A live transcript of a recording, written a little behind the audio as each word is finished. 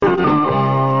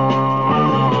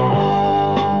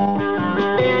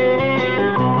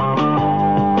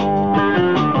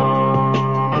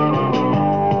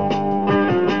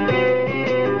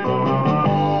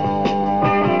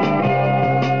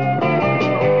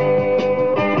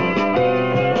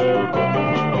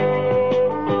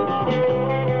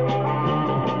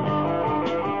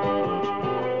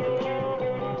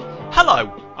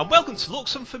names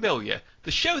looks unfamiliar,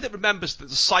 the show that remembers that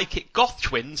the psychic goth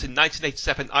twins in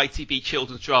 1987 ITV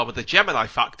children's drama The Gemini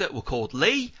Factor were called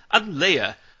Lee and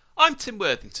Leah. I'm Tim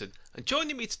Worthington, and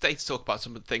joining me today to talk about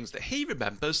some of the things that he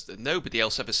remembers that nobody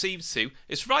else ever seems to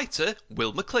is writer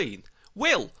Will McLean.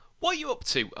 Will, what are you up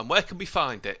to and where can we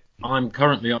find it? I'm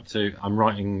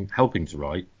helping to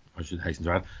write, I should hasten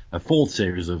to add, a fourth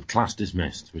series of Class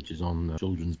Dismissed, which is on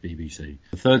children's BBC.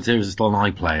 The third series is still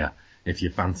on iPlayer, if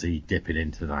you fancy dipping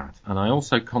into that. And I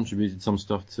also contributed some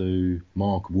stuff to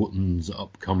Mark Wootton's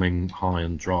upcoming High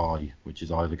and Dry, which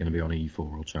is either going to be on E4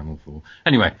 or Channel 4.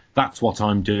 Anyway, that's what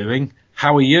I'm doing.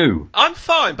 How are you? I'm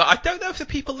fine, but I don't know if the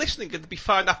people listening are going to be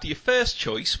fine after your first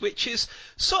choice, which is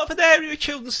sort of an area of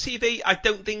children's TV I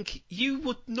don't think you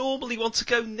would normally want to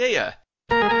go near.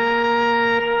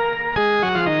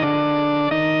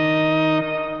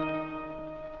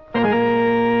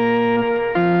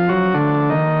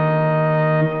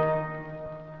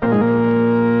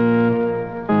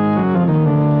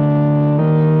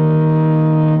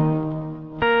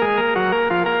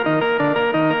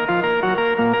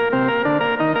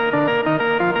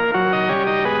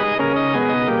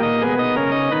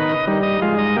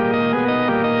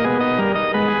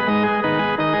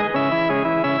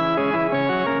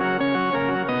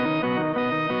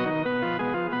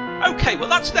 Okay, well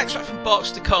that's an extract from Bart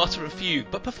Staccato Review,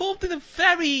 but performed in a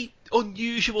very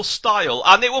unusual style,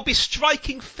 and it will be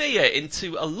striking fear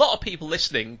into a lot of people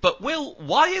listening. But Will,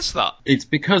 why is that? It's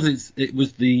because it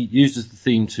was used as the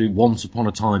theme to Once Upon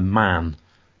a Time Man,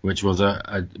 which was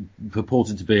a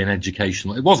purported to be an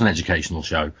educational. It was an educational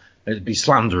show. It'd be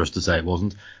slanderous to say it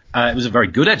wasn't. It was a very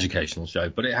good educational show,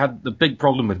 but it had the big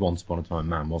problem with Once Upon a Time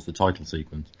Man was the title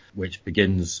sequence, which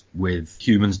begins with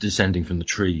humans descending from the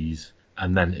trees.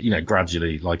 And then,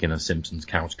 gradually, like in a Simpsons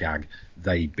couch gag,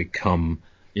 they become,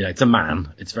 it's a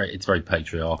man. It's very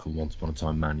patriarchal. Once Upon a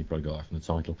Time Man, you probably got that from the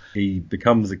title. He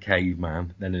becomes a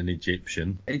caveman, then an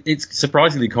Egyptian. It's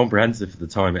surprisingly comprehensive for the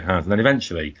time it has. And then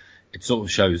eventually, it sort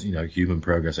of shows, human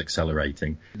progress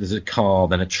accelerating. There's a car,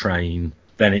 then a train,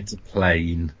 then it's a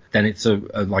plane, then it's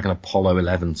like an Apollo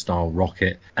 11 style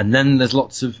rocket. And then there's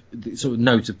lots of sort of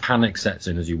notes of panic sets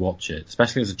in as you watch it,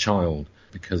 especially as a child.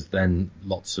 Because then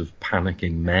lots of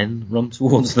panicking men run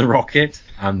towards the rocket,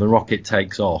 and the rocket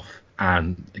takes off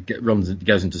and it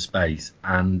goes into space,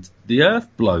 and the Earth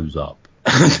blows up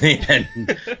at the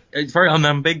end. It's very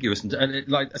unambiguous, and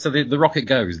the rocket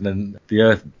goes, and then the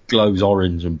Earth glows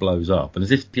orange and blows up, and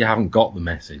as if you haven't got the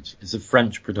message. It's a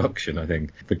French production, I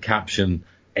think. The caption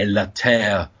 "Et la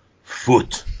terre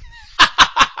fout"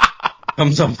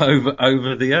 comes up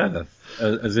over the Earth,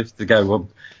 as if to go, well,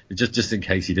 just in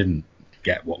case you didn't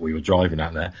get what we were driving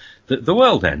at there. The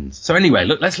world ends. So anyway,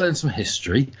 look, let's learn some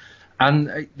history.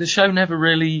 And the show never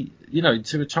really,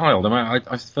 to a child. I mean,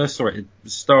 I first saw it.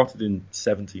 It started in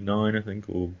 79, I think,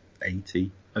 or 80.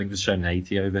 I think it was shown in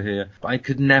 80 over here. But I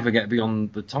could never get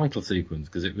beyond the title sequence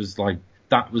because it was like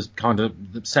that was kind of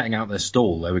setting out their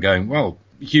stall. They were going, well,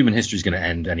 human history is going to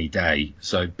end any day.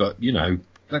 So, but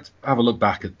let's have a look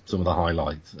back at some of the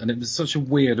highlights. And it was such a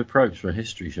weird approach for a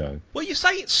history show. Well, you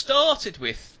say it started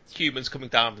with humans coming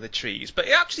down from the trees, but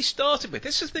it actually started with,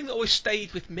 this is the thing that always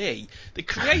stayed with me, the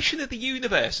creation of the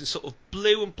universe in sort of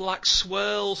blue and black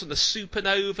swirls and the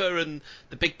supernova and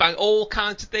the Big Bang, all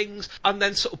kinds of things, and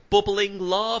then sort of bubbling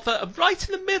lava, and right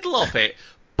in the middle of it,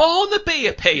 Barnaby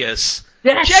appears.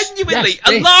 Yes, genuinely, yes,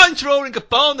 a line drawing of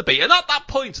Barnaby, and at that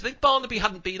point I think Barnaby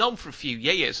hadn't been on for a few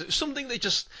years. It was something that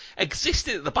just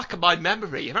existed at the back of my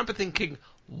memory. I remember thinking,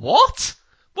 what?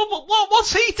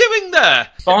 What's he doing there?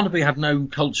 Barnaby had no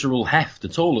cultural heft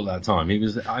at all at that time.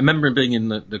 I remember him being in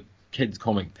the kids'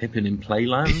 comic Pippin in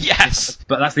Playland. Yes.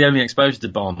 But that's the only exposure to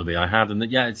Barnaby I had.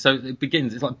 And so it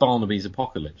begins, it's like Barnaby's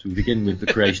apocalypse. We begin with the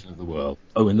creation of the world.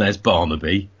 Oh, and there's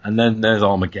Barnaby. And then there's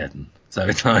Armageddon. So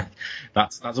it's like,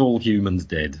 that's all humans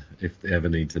did, if they ever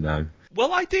need to know.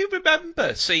 Well, I do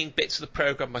remember seeing bits of the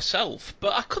programme myself,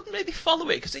 but I couldn't really follow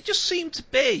it because it just seemed to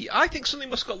be, I think something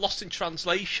must have got lost in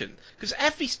translation, because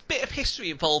every bit of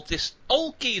history involved this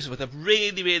old geezer with a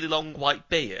really, really long white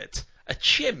beard, a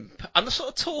chimp, and a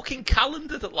sort of talking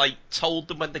calendar that told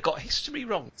them when they got history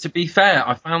wrong. To be fair,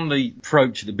 I found the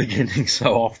approach at the beginning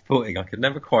so off-putting, I could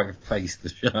never quite face the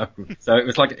show. So it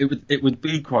was like, it would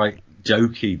be quite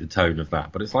jokey, the tone of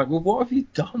that, but it's like, well, what have you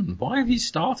done? Why have you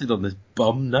started on this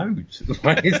bum note?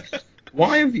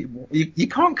 Why have you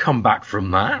can't come back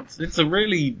from that. It's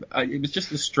it was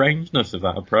just the strangeness of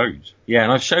that approach. Yeah,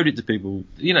 and I've showed it to people,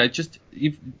 just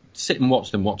you sit and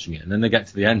watch them watching it, and then they get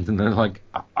to the end and they're like,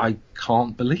 I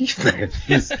can't believe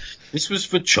this. This was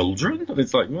for children? And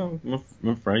it's like, well, I'm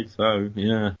afraid so,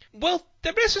 yeah. Well,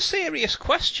 There is a serious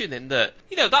question in that,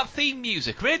 that theme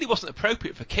music really wasn't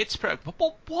appropriate for kids' programme, but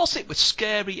what was it with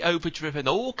scary, overdriven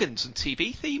organs and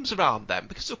TV themes around them?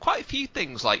 Because there were quite a few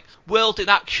things like World in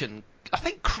Action. I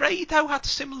think Credo had a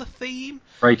similar theme.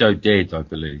 Credo did, I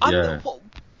believe, yeah.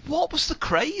 What was the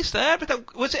craze there?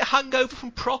 Was it a hangover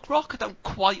from prog rock? I don't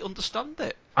quite understand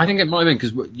it. I think it might have been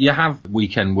because you have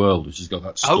Weekend World, which has got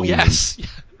that story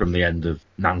from the end of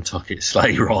Nantucket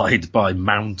Sleigh Ride by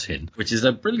Mountain, which is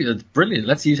a brilliant.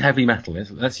 Let's use heavy metal.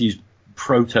 Let's use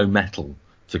proto metal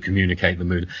to communicate the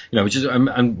mood. Which is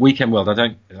and Weekend World.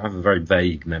 I have a very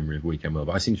vague memory of Weekend World,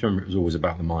 but I seem to remember it was always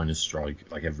about the miners' strike,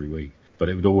 like every week. But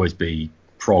it would always be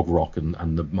prog rock and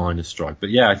the miners' strike. But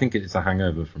yeah, I think it's a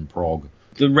hangover from prog.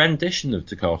 The rendition of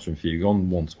Toccata and Fugue on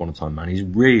Once Upon a Time Man is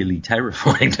really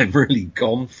terrifying. They've really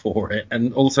gone for it.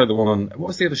 And also the one on, what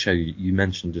was the other show you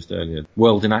mentioned just earlier?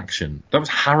 World in Action. That was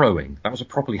harrowing. That was a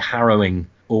properly harrowing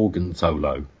organ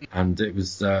solo. And it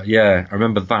was, I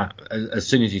remember that. As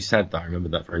soon as you said that, I remember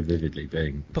that very vividly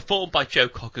being... Performed by Joe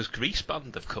Cocker's Grease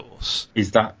Band, of course.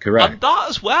 Is that correct? And that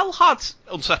as well had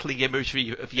unsettling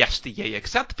imagery of yesteryear,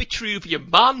 because it had the Vitruvian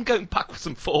Man going backwards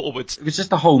and forwards. It was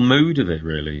just the whole mood of it,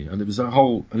 really. And it was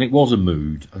it was a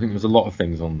mood. I think there was a lot of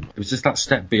things on... It was just that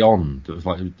step beyond. It was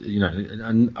like,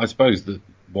 and I suppose that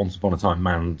Once Upon a Time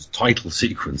Man's title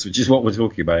sequence, which is what we're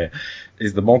talking about here,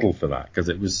 is the model for that, because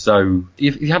it was so...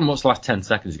 If you haven't watched the last 10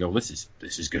 seconds, you go, this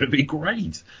is going to be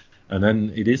great. And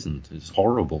then it isn't. It's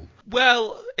horrible.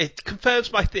 Well, it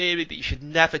confirms my theory that you should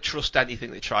never trust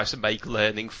anything that tries to make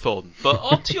learning fun. But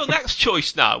on to your next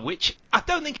choice now, which I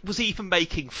don't think was even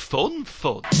making fun.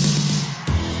 Doyle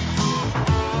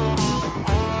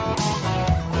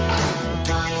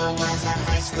was a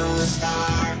high school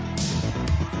star.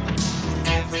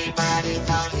 Everybody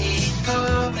thought he'd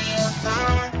go real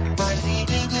far, but he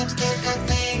didn't get a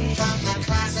thing from the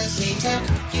classes he took.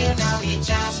 He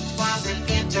just wasn't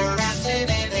interested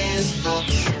in his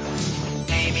books.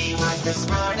 Amy was the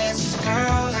smartest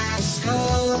girl at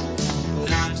school.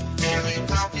 Not very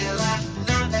popular,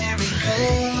 not very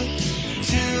cool.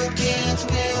 2 kids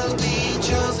will be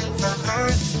chosen from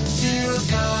Earth to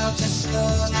go to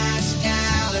school at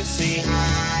Galaxy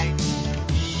High.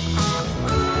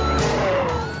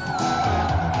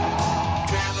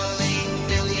 Traveling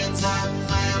millions of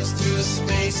miles through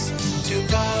space to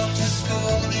go to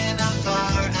school in a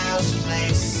far-out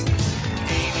place.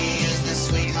 Amy is the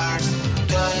sweetheart.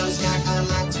 Doyle's got a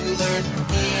lot to learn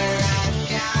here at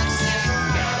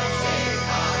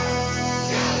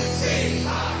Galaxy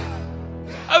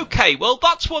High. Okay, well,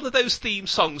 that's one of those theme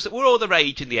songs that were all the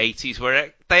rage in the 80s,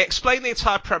 where they explain the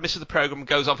entire premise of the programme and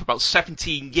goes on for about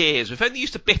 17 years. We've only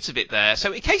used a bit of it there,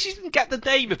 so in case you didn't get the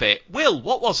name of it, Will,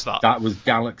 what was that? That was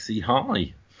Galaxy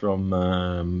High from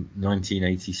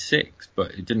 1986,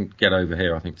 but it didn't get over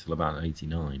here, I think, till about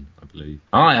 89, I believe.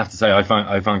 I have to say,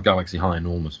 I found Galaxy High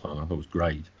enormous fun. I thought it was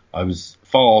great. I was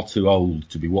far too old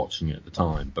to be watching it at the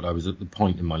time, but I was at the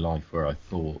point in my life where I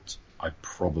thought I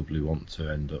probably want to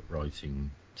end up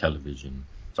writing television.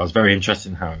 So I was very interested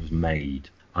in how it was made.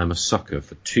 I'm a sucker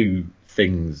for 2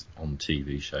 things on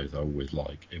TV shows I always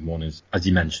like. And one is, as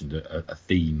you mentioned, a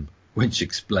theme which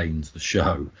explains the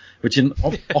show, which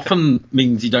often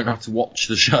means you don't have to watch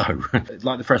the show.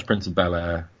 Like the Fresh Prince of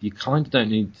Bel-Air, you kind of don't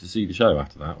need to see the show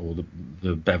after that, or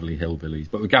the Beverly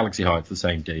Hillbillies. But with Galaxy High, it's the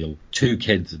same deal. 2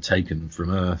 kids are taken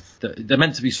from Earth. They're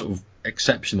meant to be sort of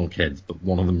exceptional kids, but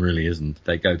one of them really isn't.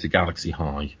 They go to Galaxy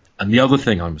High. And the other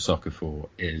thing I'm a sucker for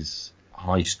is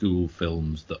high school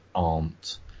films that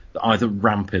either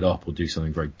ramp it up or do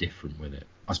something very different with it.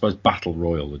 I suppose Battle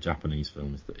Royale, the Japanese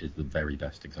film, is the very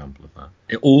best example of that.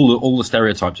 All the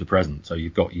stereotypes are present. So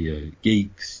you've got your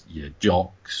geeks, your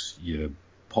jocks, your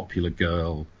popular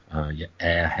girl, your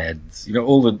airheads,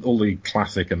 all the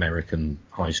classic American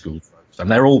high school tropes, and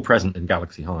they're all present in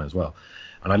Galaxy High as well.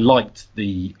 And I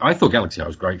thought Galaxy High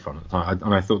was great fun at the time,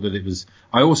 and I thought that it was.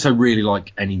 I also really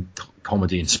like any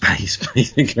comedy in space,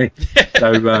 basically.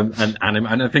 So and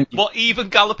I think even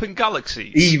Galloping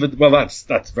Galaxies.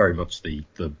 That's very much the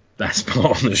best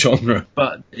part of the genre.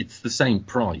 But it's the same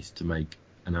price to make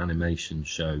an animation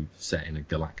show set in a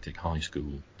galactic high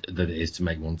school that it is to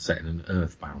make one set in an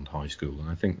earthbound high school, and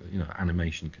I think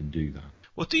animation can do that.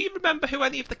 Well, do you remember who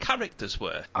any of the characters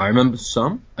were? I remember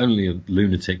some. Only a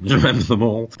lunatic would remember them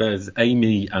all. There's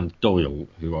Amy and Doyle,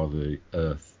 who are the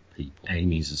Earth people.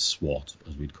 Amy's a SWAT,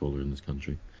 as we'd call her in this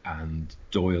country. And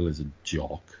Doyle is a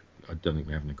jock. I don't think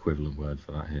we have an equivalent word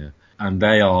for that here. And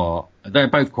they're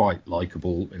both quite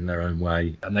likeable in their own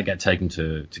way. And they get taken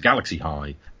to Galaxy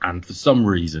High. And for some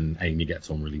reason, Amy gets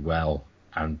on really well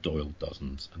and Doyle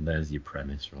doesn't. And there's your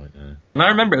premise right there. And I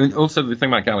remember, and also the thing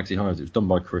about Galaxy High is it was done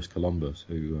by Chris Columbus,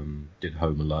 who did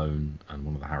Home Alone and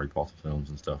one of the Harry Potter films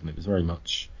and stuff. And it was very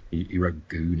much, he wrote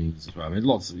Goonies as well. I mean,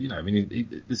 lots of,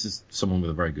 this is someone with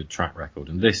a very good track record.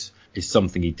 And this is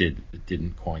something he did that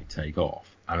didn't quite take off.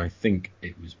 And I think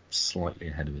it was slightly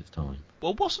ahead of its time.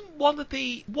 Well, wasn't one of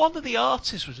the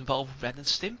artists was involved with Ren and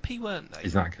Stimpy, weren't they?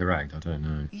 Is that correct? I don't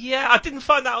know. Yeah, I didn't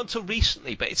find out until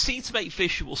recently, but it seemed to make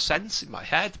visual sense in my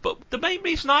head. But the main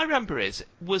reason I remember it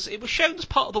was shown as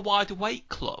part of the Wide Awake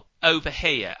Club over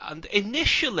here, and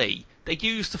initially they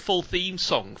used the full theme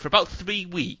song for about 3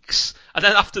 weeks, and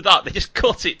then after that they just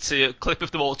cut it to a clip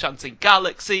of them all chanting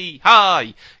 "Galaxy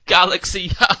High, Galaxy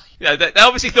High." They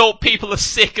obviously thought people are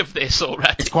sick of this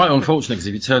already. It's quite unfortunate because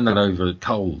if you turn that over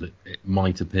cold, it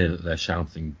might appear that they're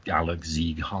shouting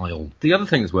Galaxy Heil. The other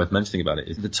thing that's worth mentioning about it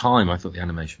is at the time I thought the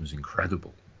animation was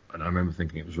incredible, and I remember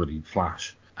thinking it was really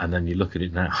flash. And then you look at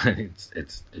it now, and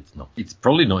it's not. It's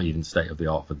probably not even state of the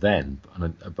art for then,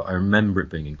 but I remember it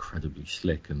being incredibly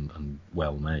slick and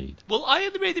well made. Well, I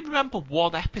only really remember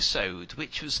one episode,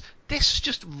 which was this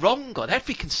just wrong on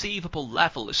every conceivable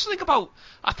level. There's something about,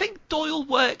 I think Doyle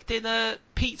worked in a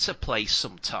pizza place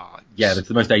sometimes. Yeah, that's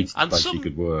the most 80s and place you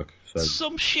could work. So.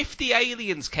 Some shifty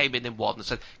aliens came in one and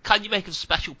said, "Can you make a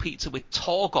special pizza with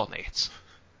Tog on it?"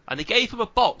 And they gave him a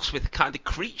box with a kind of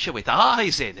creature with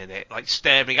eyes in it, like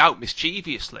staring out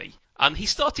mischievously. And he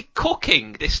started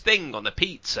cooking this thing on the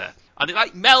pizza, and it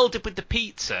like melded with the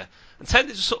pizza and turned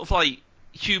into sort of like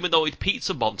humanoid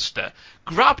pizza monster,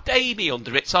 grabbed Amy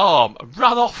under its arm and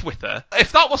ran off with her.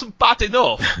 If that wasn't bad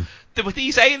enough, there were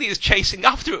these aliens chasing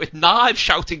after it with knives,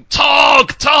 shouting,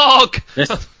 "Tog! Tog!"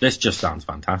 This just sounds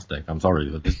fantastic. I'm sorry,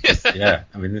 but this yeah,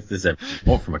 I mean, this is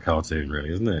what from a cartoon,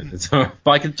 really, isn't it?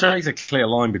 But I can trace a clear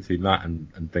line between that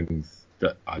and things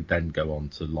that I then go on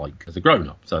to like as a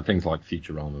grown-up. So things like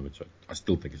Futurama, which I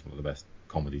still think is one of the best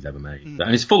comedies ever made.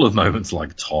 And it's full of moments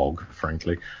like Tog,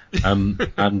 frankly.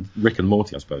 And Rick and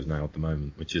Morty, I suppose, now at the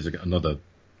moment, which is another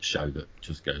show that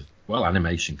just goes, well,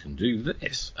 animation can do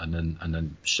this, and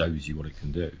then shows you what it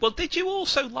can do. Well, did you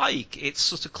also like its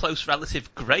sort of close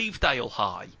relative Gravedale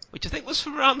High, which I think was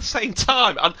from around the same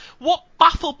time? And what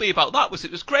baffled me about that was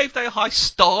it was Gravedale High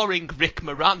starring Rick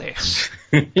Moranis.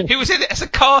 He was in it as a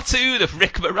cartoon of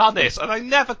Rick Moranis, and I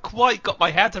never quite got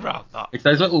my head around that. It's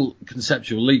those little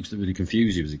conceptual leaps that really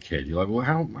confuse you as a kid. You're like, well,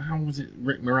 how was it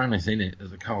Rick Moranis in it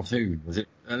as a cartoon? Was it?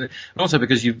 And also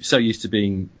because you're so used to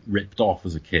being ripped off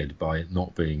as a kid by it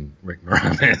not being Rick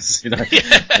Moranis,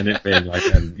 and it being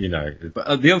like,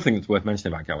 But the other thing that's worth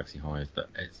mentioning about Galaxy High is that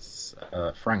it's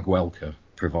Frank Welker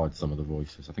provides some of the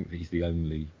voices. I think that he's the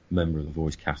only member of the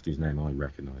voice cast whose name I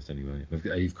recognised anyway.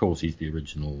 Of course, he's the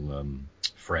original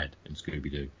Fred in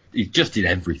Scooby-Doo. He just did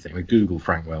everything. Google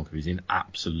Frank Welker. He's in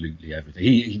absolutely everything.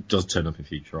 He does turn up in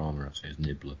Futurama, actually, as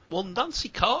Nibbler. Well, Nancy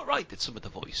Cartwright did some of the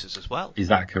voices as well. Is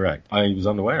that correct? I was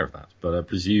unaware of that, but I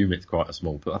presume it's quite a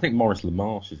small... But I think Maurice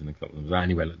LaMarche is in a couple of them.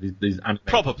 Anyway, these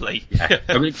probably. Yeah,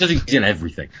 I mean, because he's in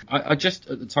everything. I just,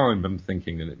 at the time, remember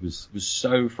thinking that it was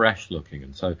so fresh-looking,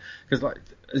 and so... Because, like,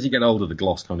 as you get older, the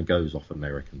gloss kind of goes off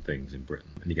American things in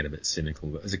Britain, and you get a bit cynical.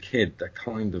 But as a kid, they're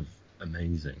kind of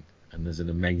amazing, and there's an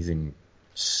amazing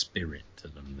spirit to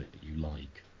them that you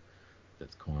like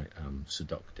that's quite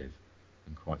seductive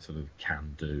and quite sort of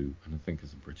can do. And I think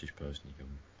as a British person you go,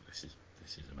 this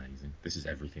is amazing, this is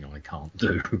everything I can't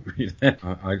do.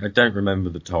 I don't remember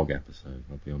the Tog episode,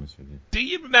 I'll be honest with you. Do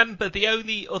you remember the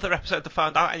only other episode I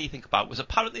found out anything about was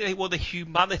apparently they won a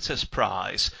Humanitas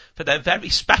Prize for their very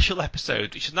special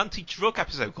episode, which is an anti-drug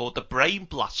episode called The Brain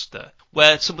Blaster,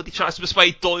 where somebody tries to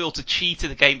persuade Doyle to cheat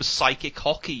in a game of psychic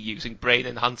hockey using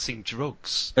brain-enhancing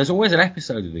drugs. There's always an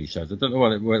episode of these shows, I don't know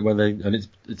where they, and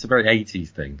it's a very 80s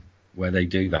thing where they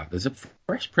do that. There's a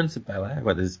Fresh Prince of Bel-Air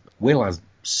where there's Will has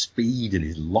speed in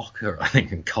his locker, I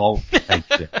think, and Carl hates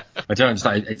it. I don't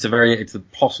understand. It's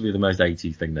possibly the most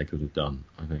 80s thing they could have done,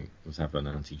 I think, was have an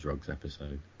anti-drugs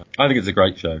episode. I think it's a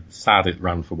great show. Sad it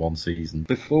ran for one season.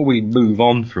 Before we move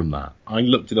on from that, I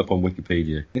looked it up on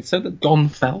Wikipedia. It said that Don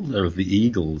Felder of the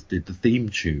Eagles did the theme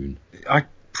tune. I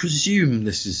presume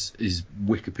this is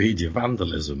Wikipedia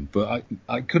vandalism, but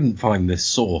I couldn't find this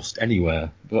sourced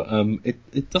anywhere. But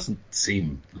it doesn't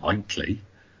seem likely.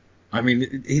 I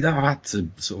mean, he'd have had to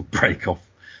sort of break off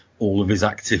all of his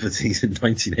activities in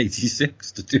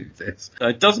 1986 to do this.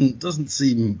 It doesn't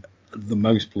seem the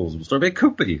most plausible story. But it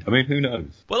could be. I mean, who knows?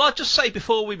 Well, I'll just say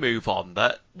before we move on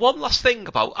that one last thing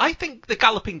about, I think the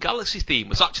Galloping Galaxy theme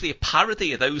was actually a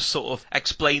parody of those sort of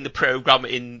explain the programme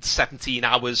in 17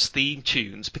 hours theme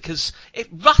tunes, because it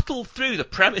rattled through the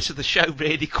premise of the show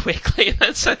really quickly,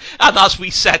 and as we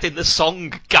said in the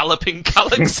song Galloping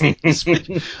Galaxies, which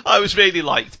I was really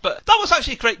liked. But that was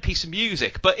actually a great piece of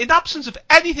music. But in absence of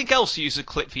anything else to use a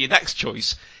clip for your next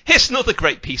choice, here's another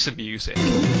great piece of music.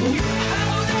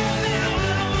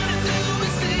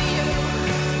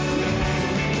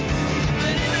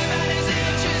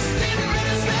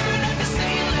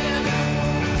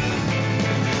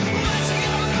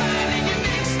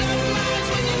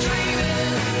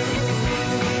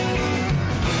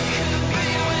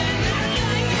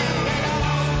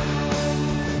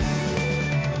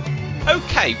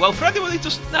 Okay, well, for anyone who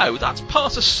doesn't know, that's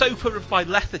part of Sofa of My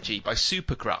Lethargy by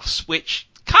Supergrass, which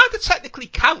kind of technically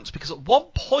counts, because at one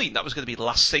point that was going to be the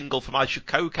last single from I Should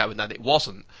Coco, and then it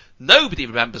wasn't. Nobody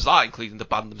remembers that, including the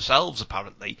band themselves,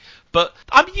 apparently. But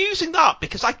I'm using that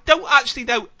because I don't actually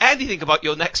know anything about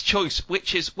your next choice,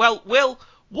 which is, well, Will,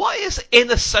 what is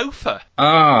In a Sofa?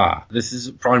 This is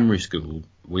at primary school.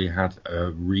 We had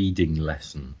a reading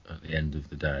lesson at the end of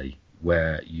the day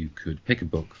where you could pick a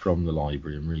book from the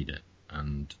library and read it.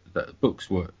 And the books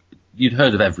were, you'd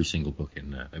heard of every single book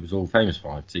in there. It was all Famous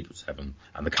Five, Secret Seven,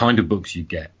 and the kind of books you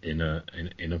get in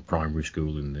a primary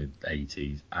school in the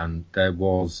 80s. And there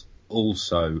was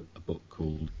also a book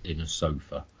called In a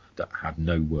Sofa that had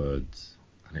no words,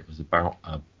 and it was about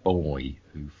a boy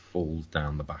who falls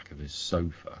down the back of his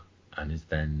sofa and is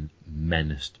then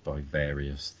menaced by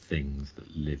various things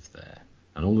that live there.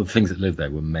 And all the things that live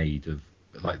there were made of,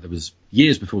 like, there was,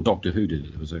 years before Doctor Who did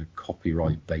it, there was a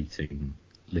copyright baiting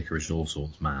Licorice All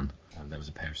Sorts man, and there was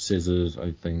a pair of scissors,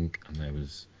 I think, and there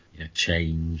was,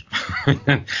 change.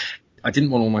 I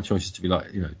didn't want all my choices to be like,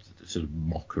 sort of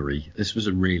mockery. This was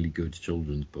a really good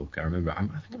children's book. I remember, I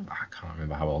can't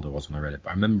remember how old I was when I read it,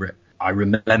 but I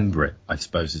remember it, I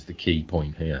suppose, is the key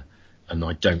point here. And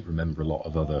I don't remember a lot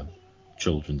of other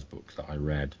children's books that I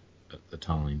read at the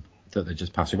time, that they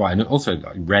just passed me by. And also,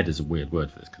 like, read is a weird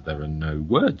word for this because there are no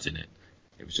words in it.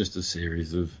 It was just a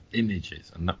series of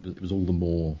images, and it was all the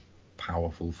more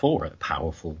powerful for it.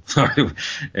 Powerful. Sorry,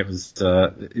 it was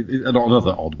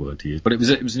another odd word to use, but it was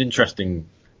an interesting.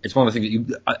 It's one of the things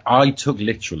that I took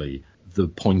literally the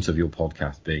point of your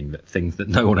podcast being that things that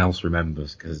no one else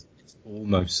remembers, because it's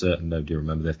almost certain nobody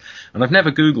remembers this. And I've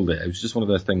never Googled it. It was just one of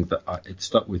those things that it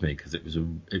stuck with me because it was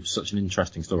such an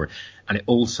interesting story, and it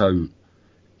also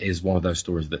is one of those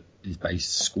stories that is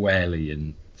based squarely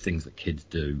in things that kids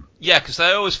do. Yeah, because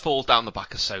they always fall down the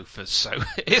back of sofas, so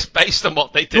it's based on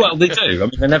what they do. Well, they do. I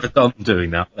mean, they're never done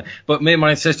doing that. But me and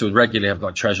my sister would regularly have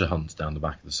like treasure hunts down the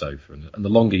back of the sofa, and the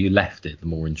longer you left it, the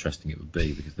more interesting it would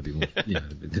be, because there'd be more,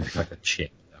 there'd be like a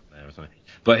chip down there or something.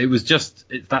 But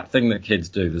it's that thing that kids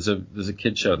do. There's a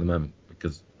kid show at the moment,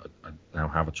 because I now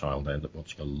have a child. I end up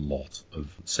watching a lot of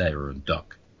Sarah and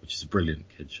Duck, which is a brilliant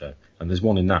kid show. And there's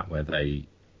one in that where they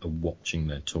are watching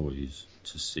their toys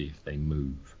to see if they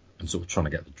move, and sort of trying to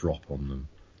get the drop on them,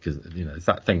 because it's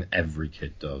that thing that every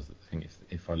kid does. I think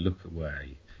if I look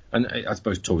away, and I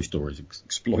suppose Toy Story's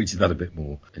exploited that a bit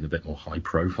more in a bit more high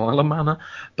profile a manner,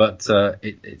 but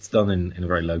it's done in a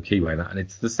very low key way, and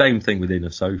it's the same thing within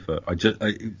a sofa.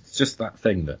 It's just that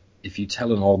thing that if you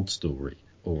tell an odd story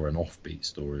or an offbeat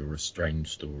story or a strange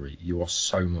story, you are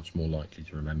so much more likely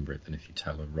to remember it than if you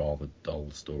tell a rather dull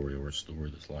story or a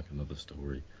story that's like another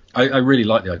story. I really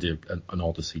like the idea of an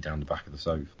odyssey down the back of the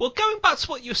sofa. Well, going back to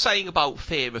what you were saying about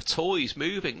fear of toys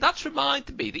moving, that's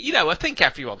reminded me that, I think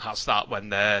everyone has that when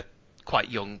they're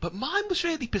quite young, but mine was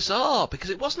really bizarre, because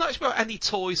it wasn't actually about any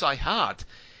toys I had.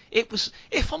 It was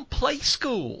if on Play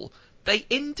School they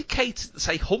indicated that,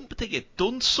 say, Humpty had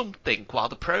done something while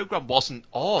the programme wasn't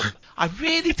on, I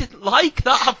really didn't like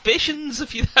that. I had visions of,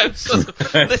 sort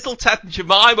of little Ted and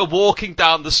Jemima walking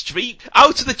down the street,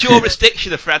 out of the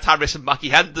jurisdiction of Fred Harris and Maggie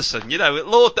Henderson.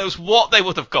 Lord knows what they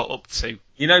would have got up to.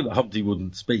 That Humpty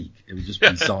wouldn't speak. It would just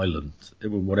be silent.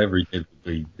 Whatever he did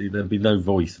there'd be no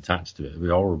voice attached to it. It'd be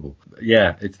horrible. But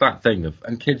yeah, it's that thing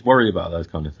and kids worry about those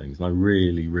kind of things, and I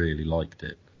really, really liked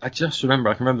it. I can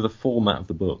remember the format of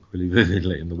the book really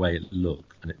vividly in the way it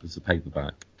looked, and it was a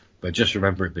paperback. But I just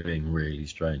remember it being really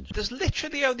strange. There's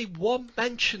literally only one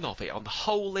mention of it on the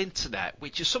whole internet,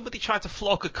 which is somebody trying to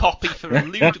flog a copy for a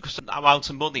ludicrous amount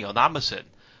of money on Amazon.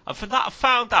 And from that I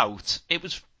found out it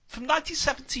was from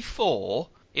 1974,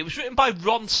 it was written by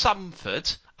Ron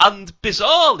Samford, and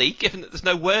bizarrely, given that there's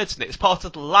no words in it, it's part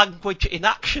of the Language in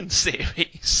Action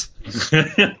series.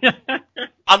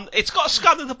 And it's got a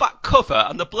scan of the back cover,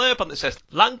 and the blurb on it says,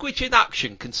 Language in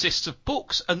Action consists of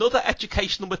books and other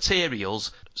educational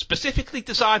materials specifically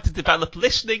designed to develop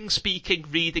listening, speaking,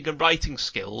 reading and writing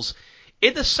skills.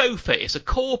 Inner Sofa is a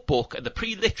core book at the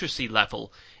pre-literacy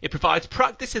level. It provides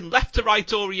practice in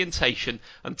left-to-right orientation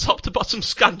and top-to-bottom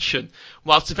scansion,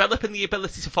 whilst developing the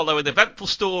ability to follow an eventful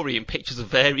story in pictures of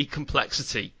varied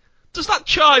complexity. Does that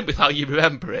chime with how you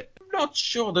remember it? I'm not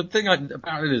sure. The thing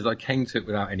about it is I came to it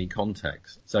without any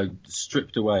context, so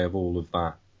stripped away of all of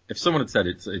that. If someone had said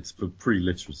it's for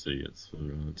pre-literacy, it's for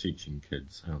teaching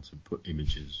kids how to put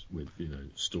images with,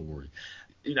 story.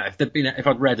 If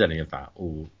I'd read any of that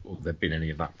or there'd been any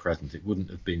of that present, it wouldn't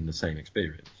have been the same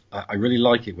experience. I really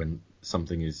like it when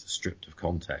something is stripped of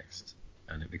context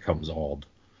and it becomes odd.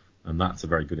 And that's a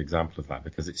very good example of that,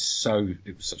 because it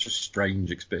was such a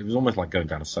strange experience. It was almost like going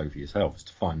down a sofa yourself, just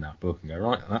to find that book and go,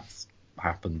 right, that's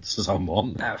happened to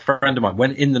someone. A friend of mine,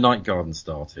 when In the Night Garden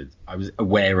started, I was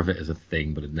aware of it as a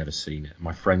thing, but had never seen it.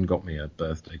 My friend got me a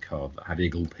birthday card that had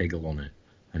Iggle Piggle on it,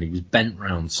 and he was bent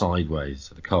round sideways,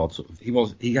 so the card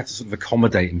he had to sort of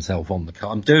accommodate himself on the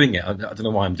card. I'm doing it. I don't know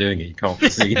why I'm doing it. You can't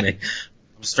see me.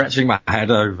 I'm stretching my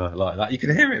head over like that. You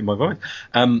can hear it in my voice.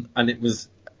 And it was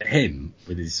him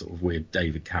with his sort of weird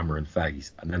David Cameron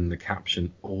face, and then the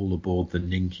caption, all aboard the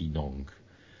Ninky Nonk.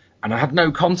 And I had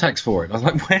no context for it. I was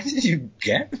like, where did you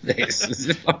get this?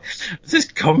 Does this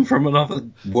come from another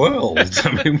world?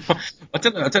 I mean, I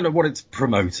don't know what it's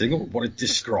promoting or what it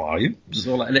describes.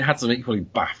 And it had some equally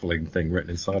baffling thing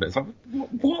written inside it. It's like,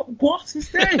 what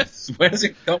is this? Where does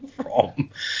it come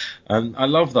from? And I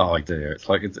love that idea. It's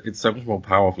like, it's so much more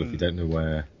powerful if you don't know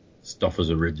where stuff has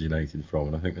originated from,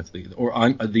 and I think that's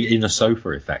the Inner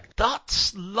Sofa effect.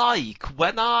 That's like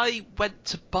when I went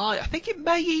to buy, I think it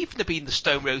may even have been the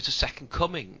Stone Roses Second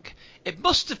Coming. It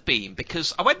must have been,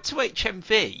 because I went to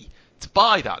HMV to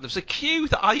buy that. There was a queue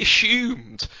that I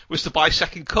assumed was to buy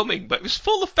Second Coming, but it was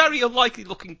full of very unlikely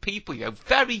looking people,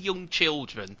 very young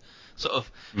children, sort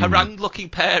of harangued looking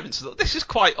parents. I thought, this is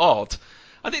quite odd.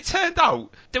 And it turned out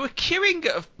they were queuing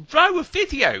a row of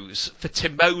videos for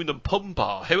Timon and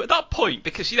Pumbaa, who at that point,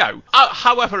 because,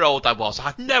 however old I was, I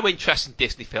had no interest in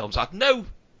Disney films, I had no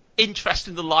interest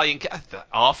in The Lion King.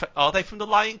 Are they from The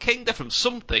Lion King? They're from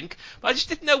something, but I just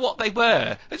didn't know what they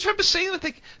were. I just remember seeing them and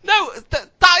thinking, no,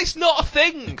 that is not a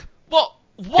thing. What?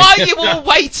 Why are you all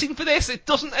waiting for this? It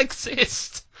doesn't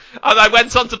exist. And I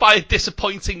went on to buy a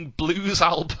disappointing blues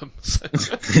album.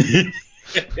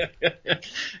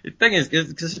 The thing is,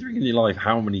 considering in your life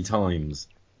how many times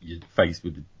you're faced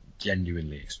with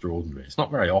genuinely extraordinary, it's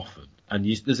not very often. And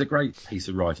there's a great piece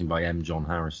of writing by M. John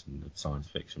Harrison, the science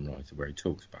fiction writer, where he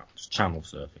talks about just channel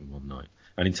surfing one night.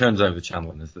 And he turns over the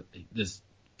channel, and there's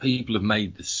people have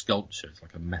made this sculpture. It's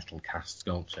like a metal cast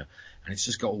sculpture, and it's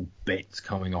just got all bits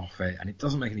coming off it, and it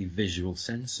doesn't make any visual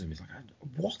sense to him. He's like,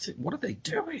 what are they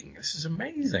doing? This is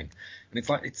amazing. And it's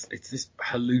like it's this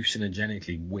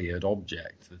hallucinogenically weird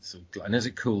object and as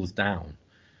it cools down,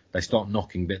 they start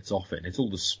knocking bits off it, and it's all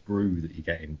the sprue that you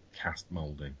get in cast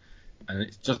molding. And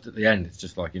it's just at the end, it's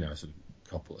just like, a sort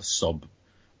of a sub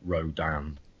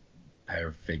Rodin pair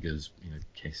of figures,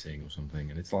 kissing or something,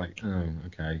 and it's like, oh,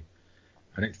 okay.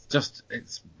 And it's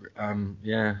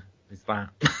that.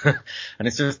 And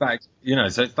it's just that,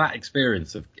 so it's that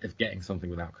experience of getting something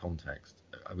without context,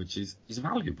 which is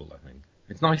valuable, I think.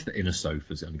 It's nice that Inner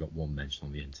Sofa's only got one mention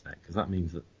on the internet, because that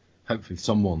means that hopefully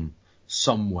someone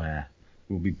somewhere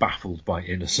will be baffled by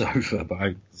Inner Sofa, but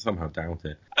I somehow doubt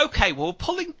it. Okay, well,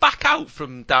 pulling back out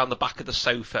from down the back of the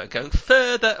sofa and going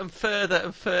further and further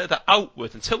and further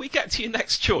outward until we get to your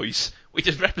next choice, which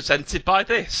is represented by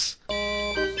this.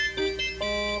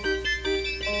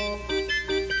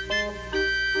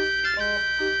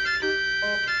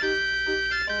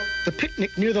 The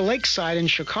picnic near the lakeside in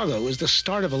Chicago is the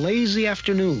start of a lazy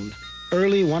afternoon,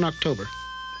 early one October.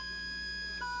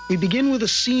 We begin with a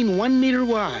scene 1 meter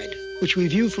wide, which we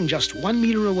view from just 1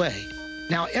 meter away.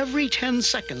 Now, every 10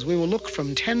 seconds, we will look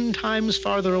from 10 times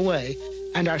farther away,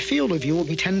 and our field of view will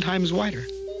be 10 times wider.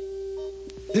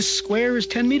 This square is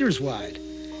 10 meters wide,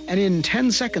 and in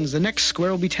 10 seconds, the next square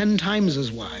will be 10 times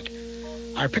as wide.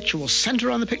 Our picture will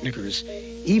center on the picnickers,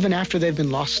 even after they've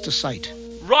been lost to sight.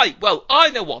 Right, well, I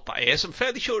know what that is. I'm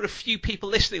fairly sure a few people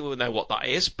listening will know what that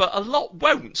is, but a lot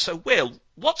won't. So, Will,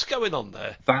 what's going on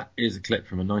there? That is a clip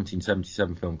from a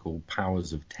 1977 film called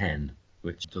Powers of 10,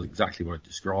 which does exactly what it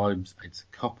describes. It's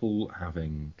a couple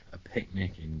having a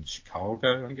picnic in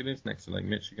Chicago, I think it is, next to Lake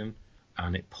Michigan,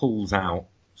 and it pulls out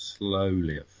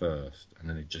slowly at first, and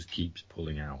then it just keeps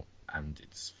pulling out, and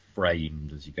it's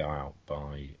framed as you go out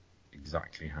by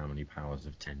exactly how many powers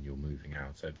of 10 you're moving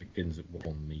out. So it begins at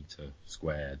 1 meter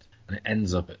squared, and it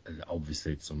ends up at,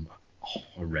 obviously, at some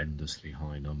horrendously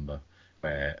high number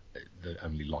where the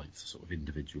only light's a sort of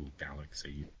individual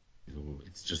galaxy, or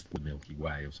it's just the Milky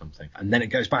Way or something. And then it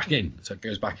goes back in. So it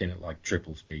goes back in at like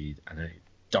triple speed, and then it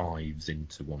dives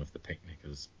into one of the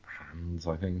picnickers' hands,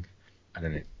 I think, and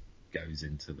then it goes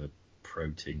into the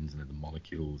proteins and then the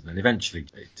molecules, and then eventually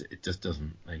it just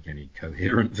doesn't make any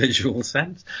coherent visual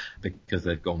sense because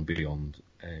they've gone beyond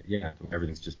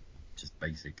everything's just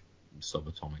basic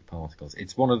subatomic particles.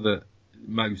 It's one of the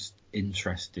most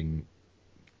interesting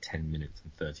 10 minutes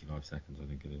and 35 seconds, I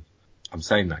think it is. I'm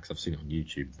saying that because I've seen it on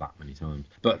YouTube that many times.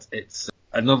 But it's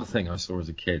another thing I saw as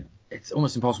a kid. It's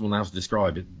almost impossible now to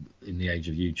describe it in the age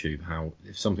of YouTube, how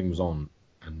if something was on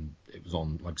and it was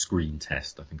on like Screen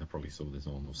Test, I think I probably saw this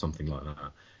on, or something like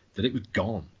that it was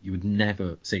gone. You would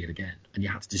never see it again. And you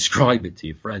had to describe it to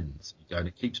your friends. You go, and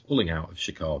it keeps pulling out of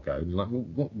Chicago. And you're like,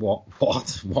 well,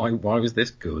 what? Why was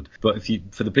this good? But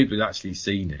for the people who've actually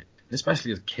seen it,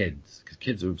 especially as kids, because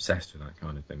kids are obsessed with that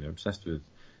kind of thing. They're obsessed with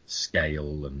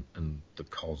scale and the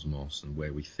cosmos and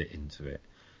where we fit into it.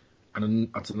 And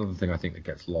that's another thing I think that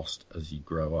gets lost as you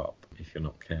grow up, if you're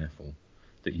not careful,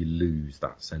 that you lose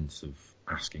that sense of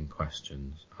asking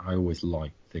questions. I always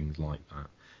liked things like that.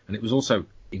 And it was also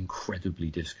incredibly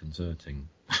disconcerting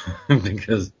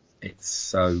because it's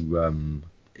so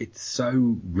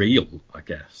real, I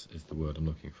guess, is the word I'm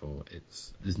looking for.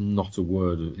 There's not a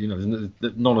word,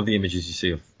 none of the images you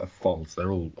see are false.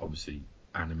 They're all obviously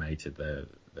animated. They're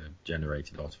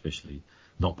generated artificially,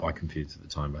 not by computers at the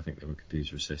time, but I think they were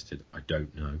computer assisted. I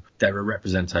don't know. They're a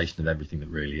representation of everything that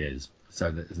really is.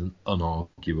 So there's an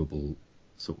unarguable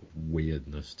sort of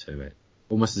weirdness to it.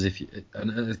 Almost as if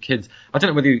and as kids, I don't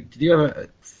know whether did you ever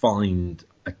find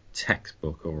a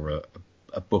textbook or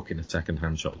a book in a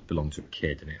second-hand shop that belonged to a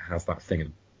kid, and it has that thing at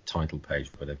the title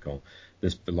page where they've gone,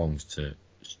 this belongs to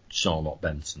Charlotte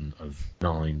Benson of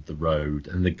 9, The Road,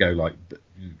 and they go like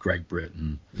Great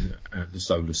Britain, the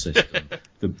solar system.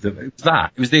 It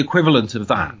was the equivalent of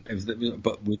that.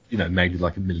 But with, made with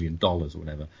like $1 million or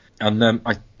whatever. And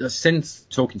since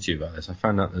talking to you about this, I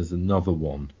found out there's another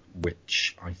one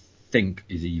which I think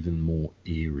is even more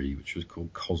eerie, which was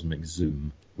called Cosmic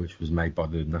Zoom, which was made by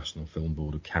the National Film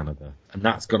Board of Canada, and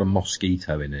that's got a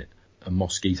mosquito in it. A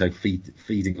mosquito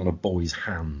feeding on a boy's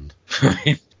hand.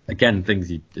 Again,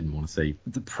 things you didn't want to see.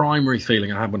 The primary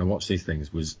feeling I had when I watched these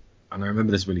things was, and I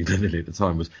remember this really vividly at the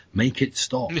time, was make it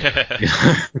stop.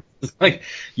 It's like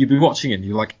you'd be watching it and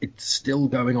you're like, it's still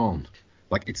going on.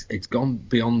 Like it's gone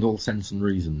beyond all sense and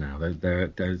reason now.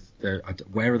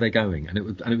 Where are they going? And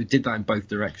it did that in both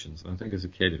directions. And I think as a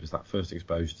kid, it was that first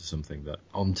exposure to something that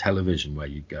on television where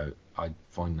you go, I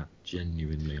find that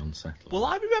genuinely unsettling. Well,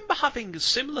 I remember having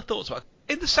similar thoughts about it.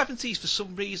 In the 70s, for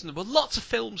some reason, there were lots of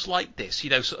films like this,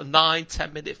 sort of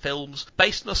 9-10 minute films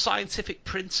based on a scientific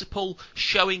principle,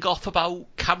 showing off about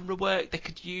camera work they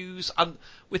could use, and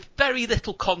with very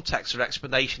little context or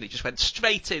explanation. It just went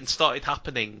straight in, started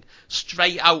happening,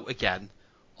 straight out again,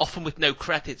 often with no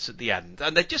credits at the end.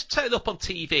 And they just turn up on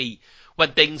TV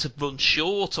when things have run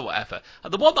short or whatever.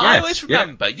 And the one that I always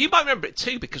remember, you might remember it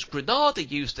too, because Granada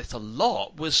used it a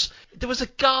lot, was there was a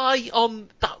guy on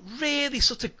that really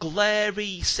sort of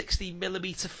glary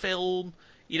 16mm film,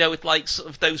 with like sort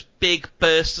of those big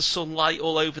bursts of sunlight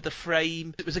all over the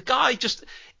frame. It was a guy just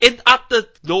at the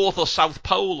North or South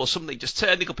Pole or something, just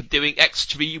turning up and doing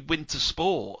extreme winter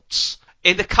sports.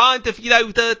 In the kind of,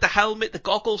 the helmet, the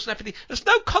goggles and everything. There's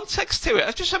no context to it.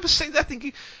 I just remember sitting there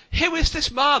thinking, who is this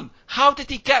man? How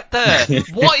did he get there?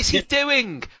 What is he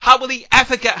doing? How will he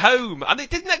ever get home? And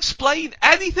it didn't explain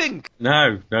anything.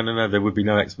 No. There would be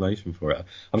no explanation for it.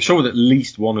 I'm sure that at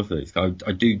least one of these,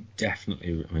 I do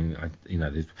definitely,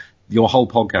 your whole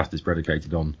podcast is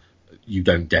predicated on you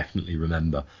don't definitely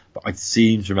remember. But I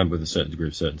seem to remember with a certain degree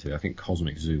of certainty. I think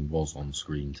Cosmic Zoom was on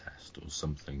Screen Test or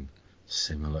something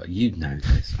similar. You'd know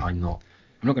this. I'm not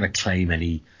going to claim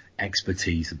any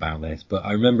expertise about this, but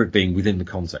I remember it being within the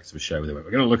context of a show where they went,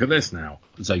 we're going to look at this now,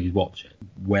 and so you'd watch it.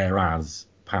 Whereas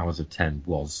Powers of 10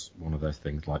 was one of those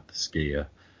things like The Skier,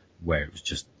 where it was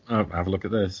just, oh, have a look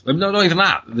at this. No, not even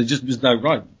that. There just was no,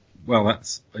 right, well,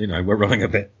 that's, we're running a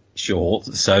bit short,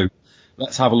 so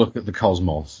let's have a look at the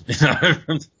cosmos,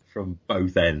 from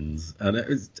both ends. And it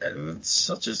was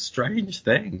such a strange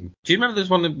thing. Do you remember there's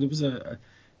one,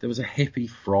 there was a hippie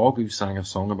frog who sang a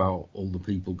song about all the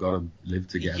people got to live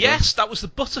together? Yes, that was the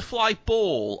Butterfly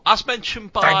Ball, as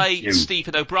mentioned by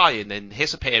Stephen O'Brien in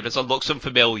his appearance on Looks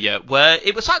Unfamiliar, where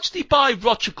it was actually by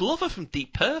Roger Glover from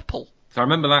Deep Purple. So I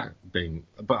remember that being,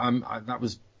 but that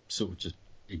was sort of just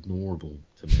ignorable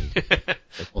to me.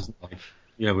 It wasn't like,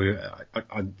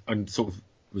 I sort of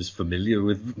was familiar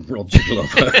with Roger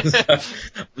Glover. I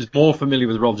was more familiar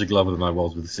with Roger Glover than I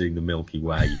was with seeing the Milky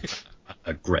Way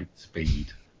at great speed.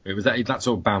 It was that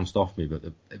sort of bounced off me, but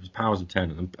it was Powers of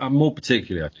Ten, and more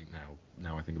particularly, I think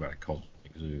now I think about it, Cosmic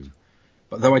Zoo.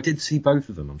 But though I did see both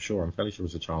of them, I'm fairly sure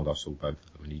as a child I saw both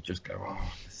of them, and you just go,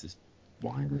 this is.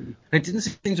 Why? It didn't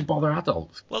seem to bother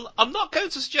adults. Well, I'm not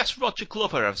going to suggest Roger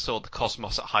Glover ever saw the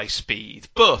cosmos at high speed,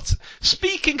 but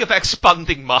speaking of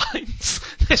expanding minds,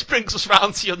 this brings us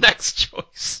round to your next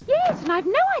choice. Yes, and I've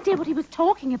no idea what he was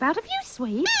talking about. Have you,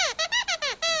 Sweep?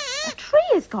 A tree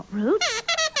has got roots.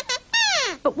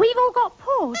 But we've all got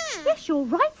paws. Yes, you're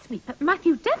right, Sweep, but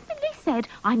Matthew definitely said,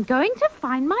 I'm going to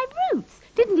find my roots.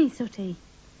 Didn't he, Sooty?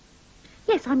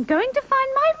 Yes, I'm going to find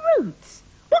my roots.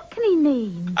 What can he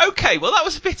mean? OK, well, that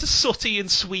was a bit of Sooty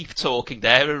and Sweep talking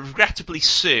there, and regrettably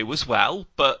Sue as well.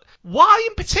 But why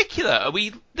in particular are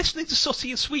we listening to Sooty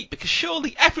and Sweep? Because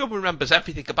surely everyone remembers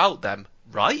everything about them,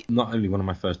 right? Not only one of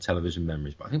my first television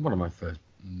memories, but I think one of my first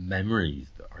memories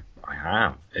that I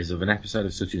have is of an episode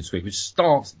of Sooty and Sweep, which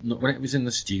starts when it was in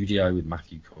the studio with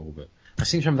Matthew Corbett. I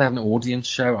seem to remember they had an audience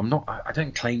show. I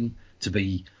don't claim to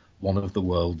be one of the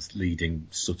world's leading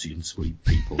Sooty and Sweep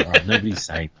people. Nobody's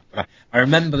saying that. But I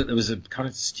remember that there was a kind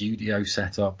of studio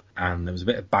set up, and there was a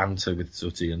bit of banter with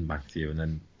Sooty and Matthew, and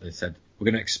then they said, we're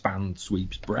going to expand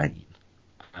Sweep's brain.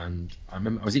 And I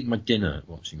remember I was eating my dinner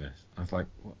watching this. I was like,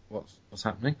 what's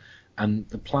happening? And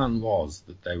the plan was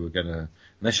that they were going to... And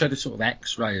they showed a sort of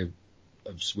X-ray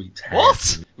of Sweep's head.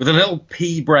 What? With a little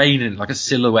pea brain in it, like a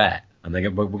silhouette. And they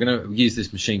go, we're going to use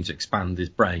this machine to expand his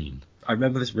brain. I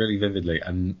remember this really vividly,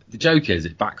 and the joke is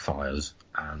it backfires,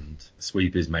 and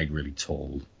Sweep is made really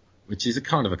tall, which is a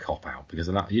kind of a cop-out, because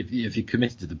if you're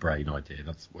committed to the brain idea,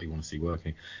 that's what you want to see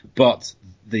working. But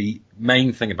the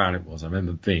main thing about it was, I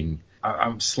remember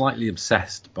I'm slightly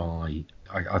obsessed by,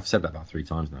 I've said that about 3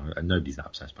 times now, and nobody's that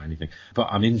obsessed by anything, but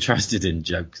I'm interested in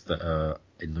jokes that are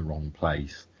in the wrong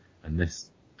place, and this,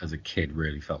 as a kid,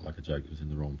 really felt like a joke that was in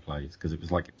the wrong place, because it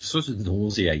was like sort of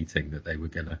nauseating that they were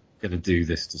gonna do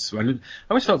this to Sweep.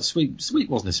 I always felt Sweep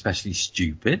wasn't especially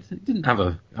stupid. He didn't have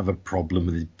a problem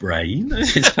with his brain.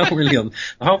 It felt really the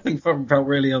whole thing felt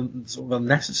really sort of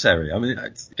unnecessary. I mean,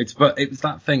 but it was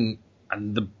that thing,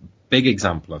 and the big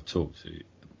example I've talked to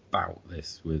about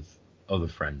this with other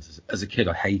friends. As a kid,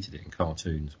 I hated it in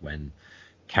cartoons when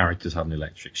characters had an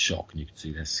electric shock and you could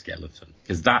see their skeleton,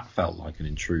 because that felt like an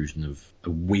intrusion of a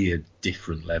weird,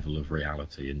 different level of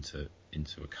reality into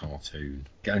a cartoon.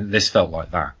 And this felt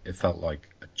like that. It felt like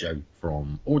a joke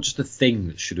or just a thing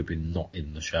that should have been not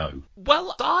in the show.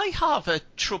 Well, I have a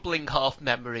troubling half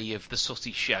memory of the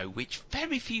Sooty show, which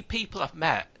very few people I've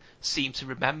met seem to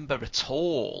remember at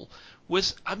all.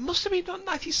 I must have been on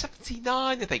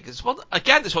 1979, I think. It's one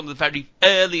of the very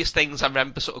earliest things I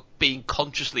remember sort of being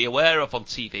consciously aware of on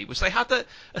TV, was they had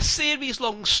a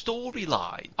series-long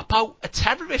storyline about a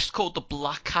terrorist called the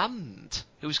Black Hand,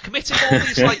 who was committing all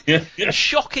these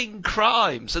shocking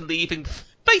crimes and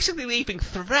basically leaving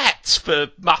threats for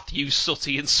Matthew,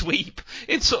 Sooty and Sweep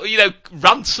in sort of,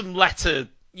 ransom letters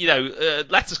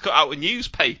cut out of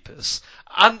newspapers.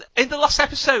 And in the last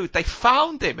episode, they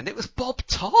found him, and it was Bob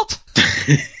Todd.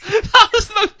 That was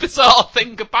the most bizarre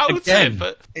thing about him.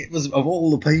 But it was, of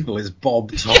all the people, it's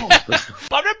Bob Todd. Yeah.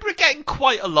 But I remember it getting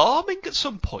quite alarming at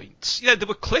some points. There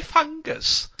were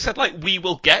cliffhangers. It said, we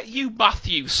will get you,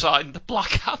 Matthew, signed the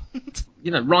Black Hand.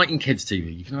 Writing kids'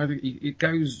 TV, you can either,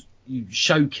 you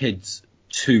show kids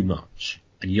too much,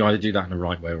 and you either do that in a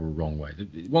right way or a wrong way.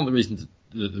 One of the reasons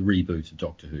the reboot of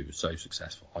Doctor Who was so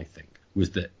successful, I think,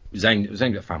 was that it was aimed at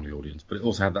a family audience, but it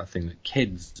also had that thing that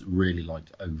kids really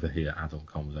liked to overhear adult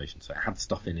conversations. So it had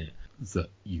stuff in it that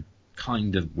you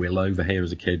kind of will overhear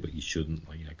as a kid, but you shouldn't,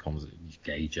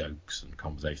 gay jokes and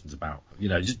conversations about,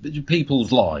 just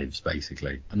people's lives,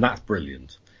 basically. And that's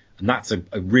brilliant. And that's a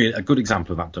good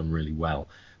example of that done really well.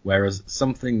 Whereas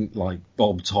something like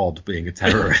Bob Todd being a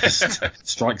terrorist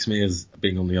strikes me as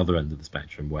being on the other end of the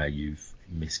spectrum, where you've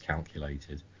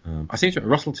miscalculated. I seem to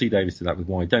Russell T Davies did that with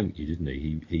Why Don't You, didn't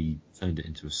he? He turned it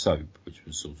into a soap, which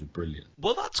was sort of brilliant.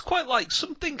 Well, that's quite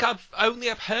something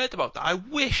I've heard about that I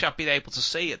wish I'd been able to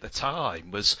see at the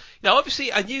time. Was,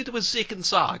 obviously I knew there was Zig and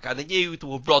Zag, and I knew there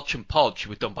were Rog and Podge,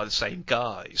 who were done by the same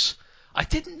guys. I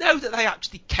didn't know that they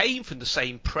actually came from the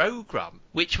same programme,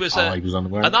 which was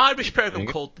an Irish programme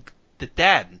called The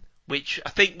Den, which I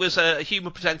think was a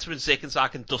human presenter and Zig and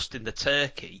Zag and Dustin the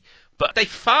Turkey. But they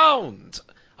found,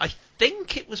 I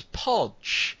think it was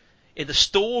Podge, in the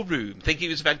storeroom, thinking he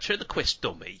was venturing the quiz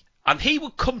dummy. And he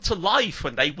would come to life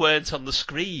when they weren't on the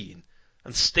screen.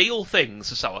 and steal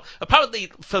things and so on.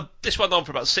 Apparently, this went on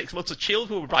for about 6 months,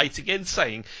 children were writing in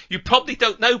saying, you probably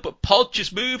don't know, but Podge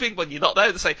is moving when you're not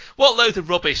there. They say, what load of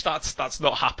rubbish, that's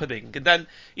not happening. And then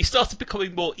he started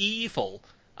becoming more evil,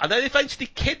 and then eventually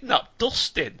kidnapped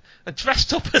Dustin and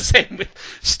dressed up as him,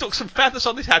 stuck some feathers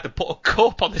on his head and put a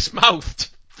cup on his mouth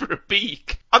for a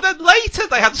beak. And then later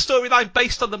they had a storyline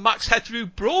based on the Max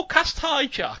Headroom broadcast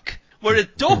hijack, where a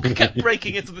dog kept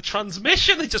breaking into the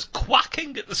transmission and just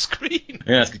quacking at the screen.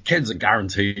 Yes, the kids are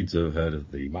guaranteed to have heard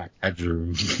of the Max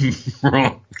Headroom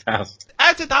broadcast.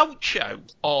 Ed and Oucho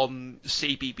on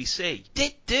CBBC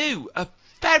did do a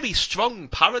very strong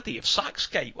parody of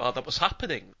Saxgate while that was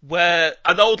happening, where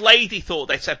an old lady thought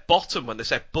they said bottom when they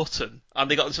said button, and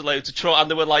they got into loads of trouble, and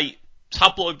there were like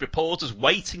tabloid reporters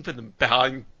waiting for them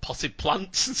behind potted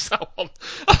plants and so on.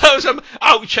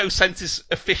 Oucho sent his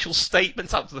official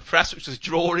statement out to the press, which was a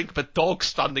drawing of a dog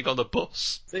standing on a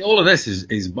bus. See, all of this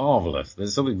is marvellous.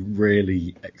 There's something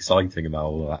really exciting about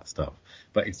all of that stuff.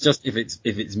 But it's just if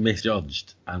it's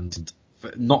misjudged and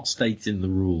not stating the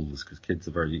rules, because kids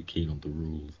are very keen on the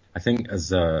rules. I think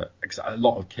as a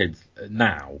lot of kids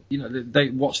now, they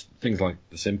watch things like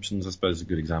The Simpsons, I suppose is a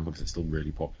good example, because it's still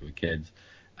really popular with kids.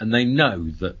 And they know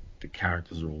that the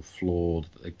characters are all flawed,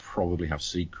 that they probably have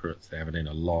secrets, they have an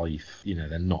inner life,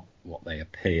 they're not what they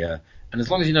appear. And as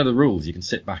long as you know the rules, you can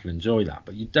sit back and enjoy that.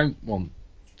 But you don't want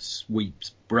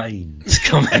Sweep's brains to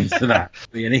come into that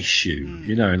be an issue,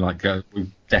 we're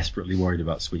desperately worried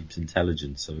about Sweep's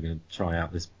intelligence, so we're going to try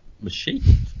out this machine.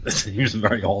 That seems a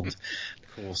very odd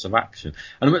course of action.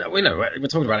 And we're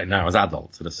talking about it now as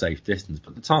adults at a safe distance,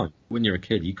 but at the time, when you're a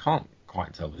kid, you can't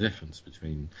quite tell the difference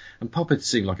between, and puppets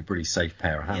seem like a pretty safe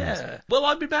pair of hands. Yeah. Well,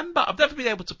 I remember, I've never been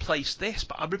able to place this,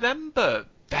 but I remember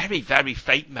very, very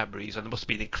faint memories, and I must have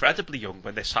been incredibly young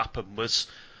when this happened,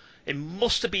 it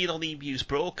must have been on Emu's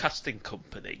broadcasting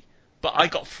company, but I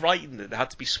got frightened that it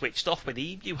had to be switched off when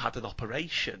Emu had an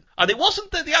operation. And it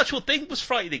wasn't that the actual thing was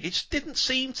frightening, it just didn't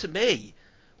seem to me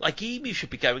like Emu should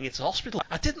be going into hospital.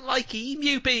 I didn't like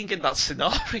Emu being in that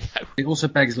scenario. It also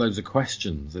begs loads of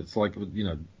questions. It's like,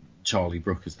 Charlie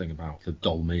Brooker's thing about the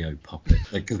Dolmio puppet,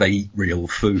 because they eat real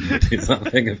food. It's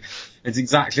that thing of, it's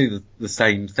exactly the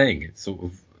same thing. It's sort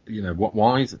of,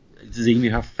 why does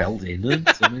Emu have felt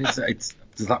innards? I mean,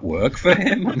 does that work for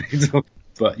him? I mean,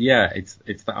 but yeah, it's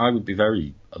that I would be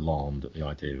very alarmed at the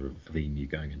idea of Emu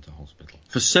going into hospital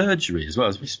for surgery as well.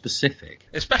 It's very specific,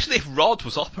 especially if Rod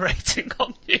was operating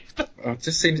on you. It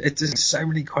just seems there's so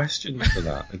many questions for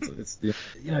that. It's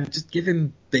just give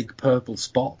him big purple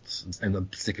spots and a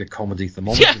particular comedy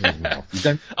thermometer in his mouth. You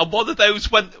don't. And one of those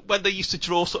when they used to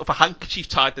draw sort of a handkerchief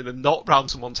tied in a knot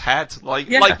round someone's head, like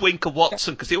Winker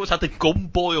Watson, because he always had the gum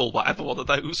boil, whatever one of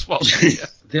those was. Yeah.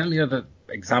 The only other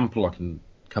example I can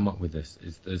come up with this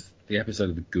is there's the episode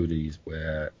of The Goodies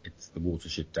where it's the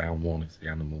Watership Down one, it's the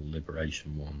animal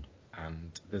liberation one,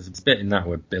 and there's a bit in that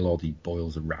where Bill Oddie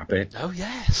boils a rabbit. Oh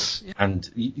yes. Yeah. And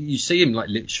you see him like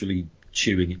literally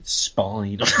chewing its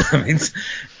spine. I mean,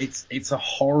 it's a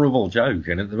horrible joke,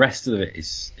 and the rest of it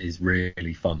is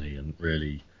really funny and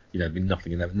really, there's been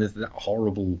nothing in there, and there's that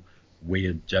horrible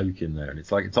weird joke in there, and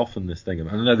it's often this thing.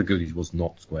 I know The Goodies was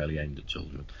not squarely aimed at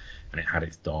children, and it had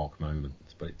its dark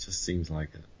moments, but it just seems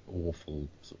like an awful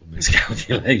sort of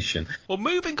miscalculation. Well,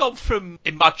 moving on from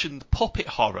imagined puppet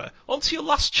horror, onto your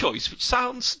last choice, which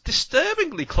sounds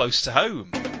disturbingly close to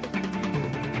home.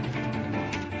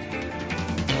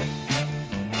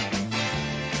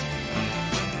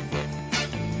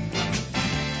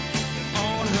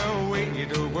 On her way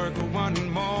to work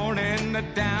one morning,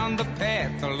 down the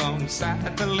path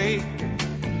alongside the lake,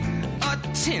 a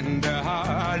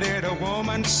tender-hearted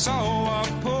woman saw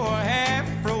a poor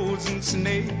half-frozen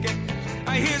snake.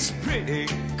 His pretty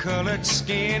colored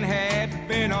skin had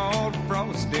been all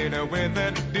frosted with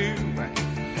the dew.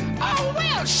 Oh,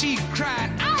 well, she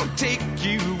cried, I'll take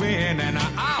you in and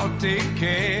I'll take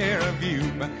care of you.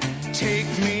 Take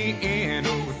me in,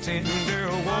 oh, tender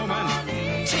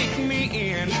woman. Take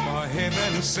me in, for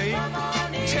heaven's sake.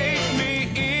 Take me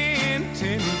in,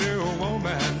 tender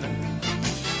woman.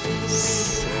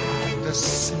 Sighed the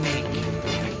snake.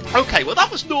 Okay, well that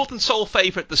was Northern Soul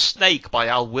favourite The Snake by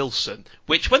Al Wilson,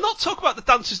 which we're not talking about the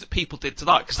dances that people did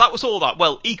tonight, because that was all that,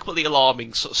 well, equally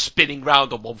alarming sort of spinning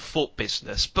round on one foot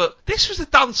business, but this was a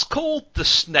dance called The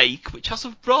Snake, which has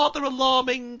a rather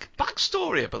alarming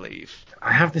backstory, I believe.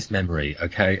 I have this memory,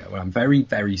 okay, when I'm very,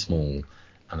 very small,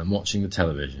 and I'm watching the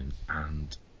television,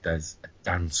 and there's a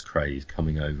dance craze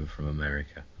coming over from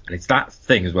America. And it's that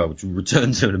thing as well, which we'll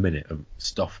return to in a minute, of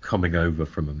stuff coming over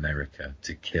from America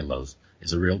to kill us.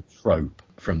 It's a real trope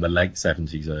from the late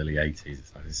 70s, early 80s.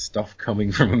 It's like this stuff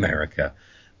coming from America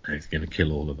and it's going to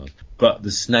kill all of us. But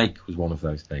the snake was one of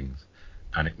those things,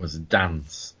 and it was a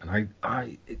dance. And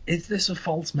is this a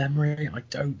false memory? I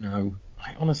don't know.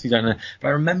 I honestly don't know. But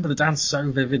I remember the dance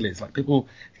so vividly. It's like people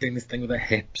doing this thing with their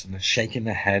hips and they're shaking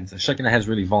their heads. They're shaking their heads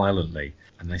really violently.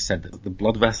 And they said that the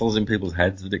blood vessels in people's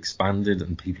heads had expanded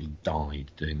and people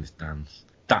died doing this dance.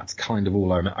 That's kind of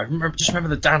all I remember. Just remember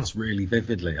the dance really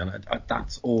vividly, and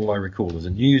that's all I recall. There's a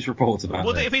news report about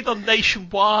Would it. it have been on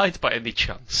Nationwide by any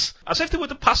chance? As if they would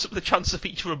have passed up the chance to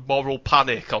feature a moral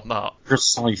panic on that.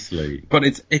 Precisely. But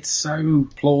it's so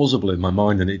plausible in my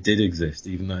mind, and it did exist,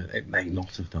 even though it may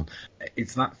not have done.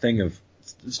 It's that thing of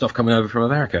stuff coming over from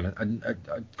America, and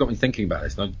it got me thinking about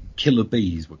this. Now, killer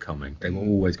bees were coming. They were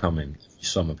always coming.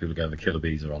 Summer, people go, the killer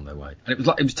bees are on their way. And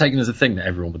it was taken as a thing that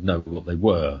everyone would know what they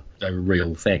were. They're a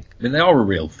real thing. I mean, they are a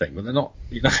real thing, but they're not,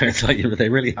 it's like they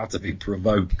really have to be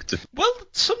provoked. Well,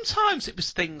 sometimes it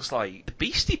was things like the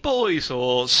Beastie Boys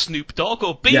or Snoop Dogg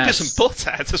or Beavis Yes. and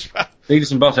Butthead as well.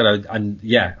 Beavis and Butthead, and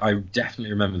yeah, I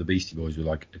definitely remember the Beastie Boys were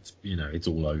like, it's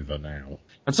all over now.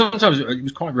 And sometimes it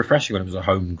was quite refreshing when it was a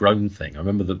homegrown thing. I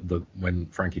remember the when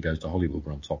Frankie Goes to Hollywood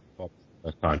were on top of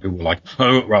the time, people were like,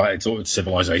 oh, right, it's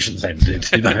civilization's ended.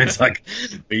 It's like,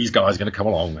 these guys are going to come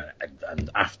along, and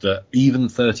after even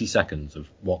 30 seconds of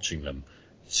watching them,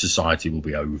 society will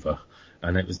be over.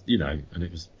 And it was, and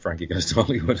it was Frankie Goes to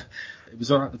Hollywood. It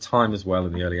was at the time as well,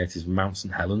 in the early 80s, Mount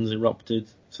St. Helens erupted.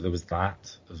 So there was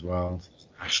that as well.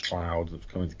 Ash cloud that was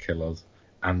coming to kill us.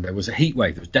 And there was a heat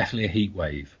wave. There was definitely a heat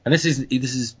wave. And this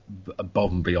is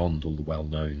above and beyond all the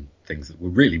well-known things that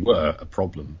really were a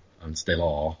problem and still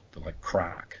are, like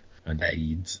crack and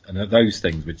AIDS, and those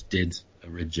things which did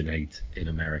originate in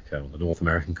America, on the North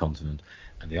American continent.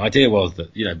 And the idea was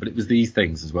that, but it was these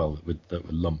things as well that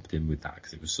were lumped in with that,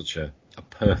 because it was such a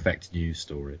perfect news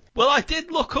story. Well, I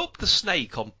did look up the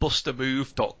snake on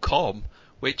BusterMove.com,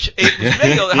 which it was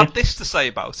really had this to say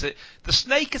about it. The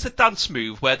snake is a dance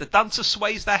move where the dancer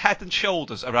sways their head and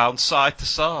shoulders around side to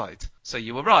side. So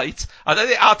you were right. And then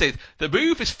it added, the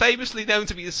move is famously known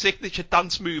to be the signature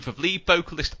dance move of lead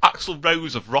vocalist Axl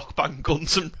Rose of rock band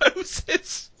Guns N'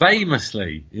 Roses.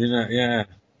 Famously, yeah.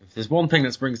 If there's one thing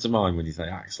that springs to mind when you say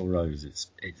Axl Rose, it's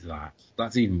that.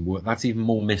 That's even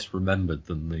more misremembered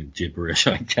than the gibberish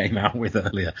I came out with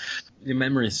earlier. Your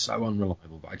memory is so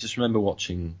unreliable, but I just remember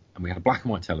watching, and we had a black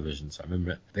and white television, so I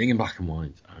remember it being in black and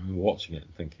white. I remember watching it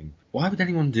and thinking, why would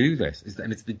anyone do this?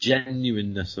 And it's the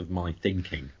genuineness of my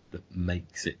thinking that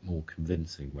makes it more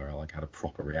convincing, where I had a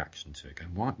proper reaction to it,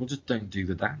 going, why? Well, just don't do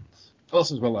the dance.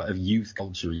 Also, as well, of youth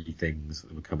culture-y things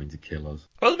that were coming to kill us.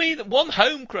 Well, I mean, one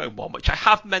homegrown one, which I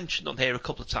have mentioned on here a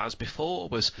couple of times before,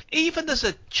 was even as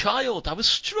a child, I was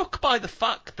struck by the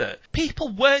fact that people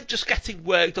weren't just getting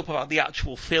worked up about the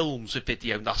actual films with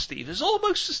video nasty. It was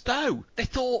almost as though they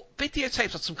thought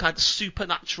videotapes had some kind of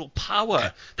supernatural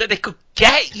power, that they could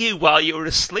get you while you were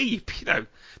asleep, that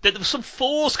there was some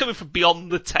force coming from beyond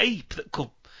the tape that could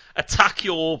attack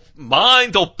your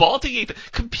mind or body, even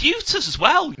computers as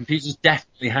well. Computers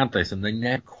definitely had this, and they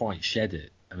never quite shed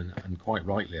it. I mean, and quite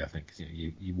rightly, I think, 'cause,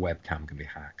 your webcam can be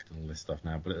hacked and all this stuff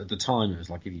now. But at the time, it was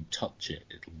like if you touch it,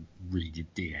 it'll read your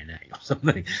DNA or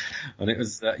something. And it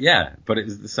was, but it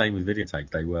was the same with videotapes.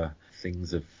 They were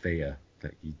things of fear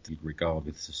that you'd regard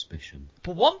with suspicion.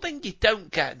 But one thing you don't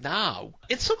get now,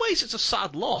 in some ways it's a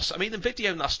sad loss. I mean, the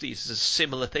video nasties is a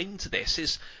similar thing to this,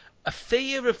 is a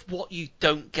fear of what you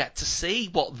don't get to see,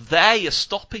 what they are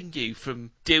stopping you from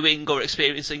doing or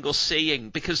experiencing or seeing.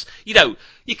 Because, you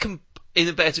can, in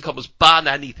inverted commas, ban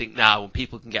anything now and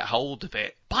people can get hold of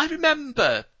it. But I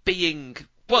remember being,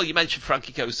 well, you mentioned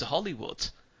Frankie Goes to Hollywood.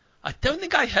 I don't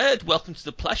think I heard Welcome to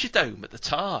the Pleasure Dome at the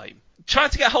time.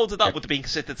 Trying to get hold of that would have been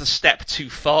considered a step too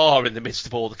far in the midst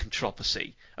of all the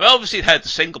controversy. I mean, obviously I'd heard the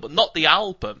single, but not the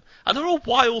album. And there are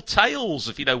wild tales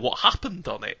of, what happened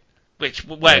on it, which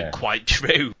weren't quite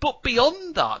true. But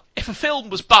beyond that, if a film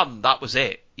was banned, that was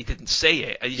it. You didn't see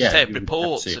it, and you just heard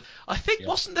reports. I think,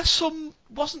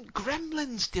 wasn't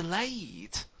Gremlins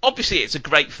delayed? Obviously, it's a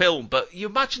great film, but you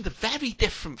imagined a very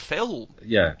different film.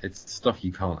 Yeah, it's stuff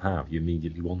you can't have. You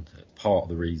immediately want it. Part of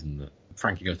the reason that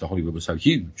Frankie Goes to Hollywood was so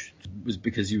huge was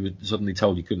because you were suddenly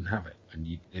told you couldn't have it,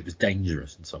 and it was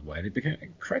dangerous in some way, and it became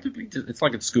incredibly. It's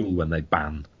like at school when they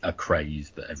ban a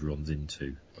craze that everyone's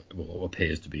into, or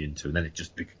appears to be into, and then it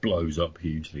just blows up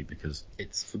hugely because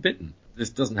it's forbidden.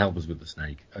 This doesn't help us with the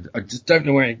snake. I just don't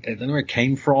know where it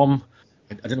came from.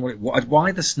 I don't know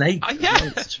why the snake.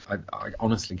 Yeah. I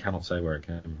honestly cannot say where it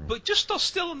came from. But just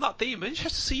still on that theme, I'm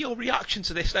interested to see your reaction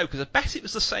to this now, because I bet it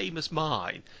was the same as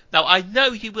mine. Now, I know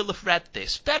you will have read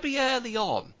this very early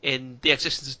on in the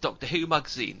existence of Doctor Who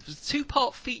magazine. There was a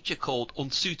 2-part feature called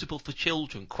Unsuitable for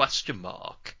Children, ?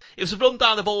 It was a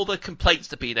rundown of all the complaints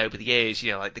that have been over the years,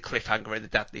 like the cliffhanger and the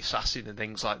deadly assassin and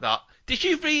things like that. Did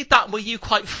you read that and were you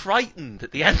quite frightened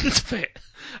at the end of it?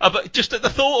 But just at the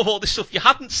thought of all this stuff you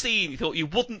hadn't seen, you thought you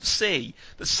wouldn't see,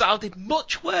 that sounded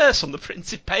much worse on the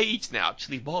printed page than it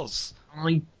actually was.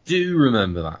 I do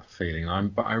remember that feeling,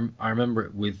 I remember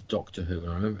it with Doctor Who,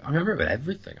 and I remember it with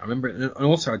everything. I remember it, and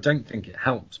also I don't think it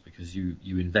helps because you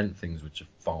invent things which are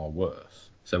far worse.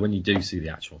 So when you do see the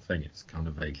actual thing, it's kind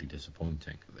of vaguely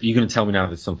disappointing. Are you going to tell me now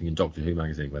there's something in Doctor Who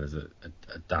magazine where there's a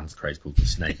dance craze called the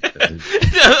Snake?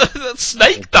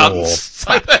 Snake dance.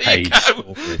 So there you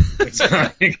go.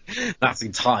 That's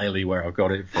entirely where I've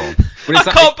got it from. But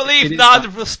I can't believe neither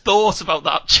of us thought about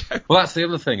that joke. Well, that's the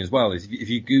other thing as well. Is if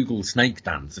you Google snake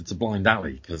dance, it's a blind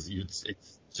alley because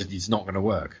it's not going to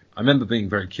work. I remember being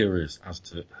very curious as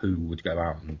to who would go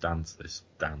out and dance this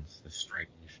strange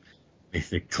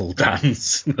mythical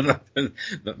dance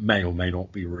that may or may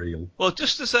not be real. Well,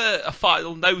 just as a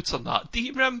final note on that, do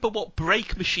you remember what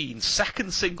Break Machine's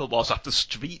second single was after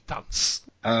Street Dance?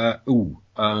 I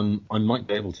might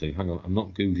be able to. Hang on, I'm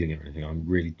not Googling it or anything. I'm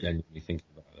really genuinely thinking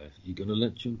about this. You gonna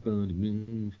let your body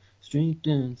move? Street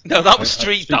dance. No, that was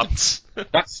Street Dance.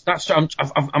 That's.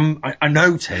 I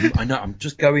know, Tim. I know. I'm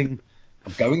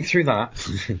going through that.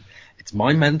 It's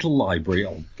my mental library.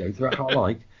 I'll go through it how I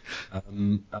like.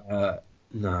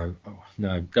 No,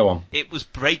 go on. It was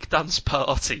Breakdance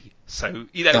Party, so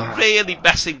really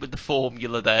messing with the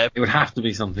formula there. It would have to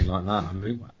be something like that. I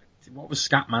mean, what was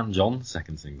Scatman John's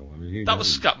second single? I mean, that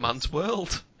was Scatman's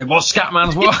World. It was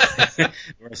Scatman's World.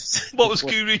 What was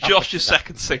Guru Josh's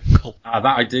second single? That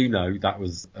I do know. That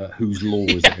was Whose Law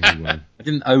Is It Anyway? I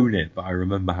didn't own it, but I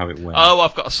remember how it went. Oh,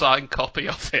 I've got a signed copy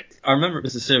of it. I remember it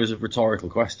was a series of rhetorical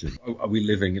questions. Are we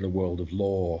living in a world of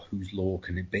law? Whose law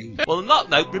can it be? Well, on that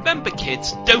note, remember,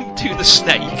 kids, don't do the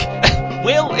snake.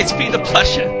 Will, it's been a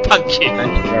pleasure. Thank you.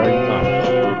 Thank you very much.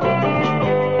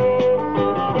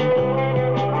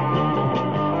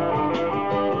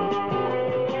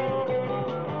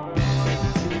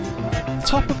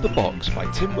 Top of the Box by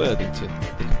Tim Worthington,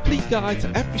 the complete guide to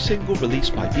every single release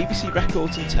by BBC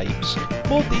Records and Tapes.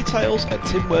 More details at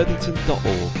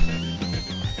timworthington.org.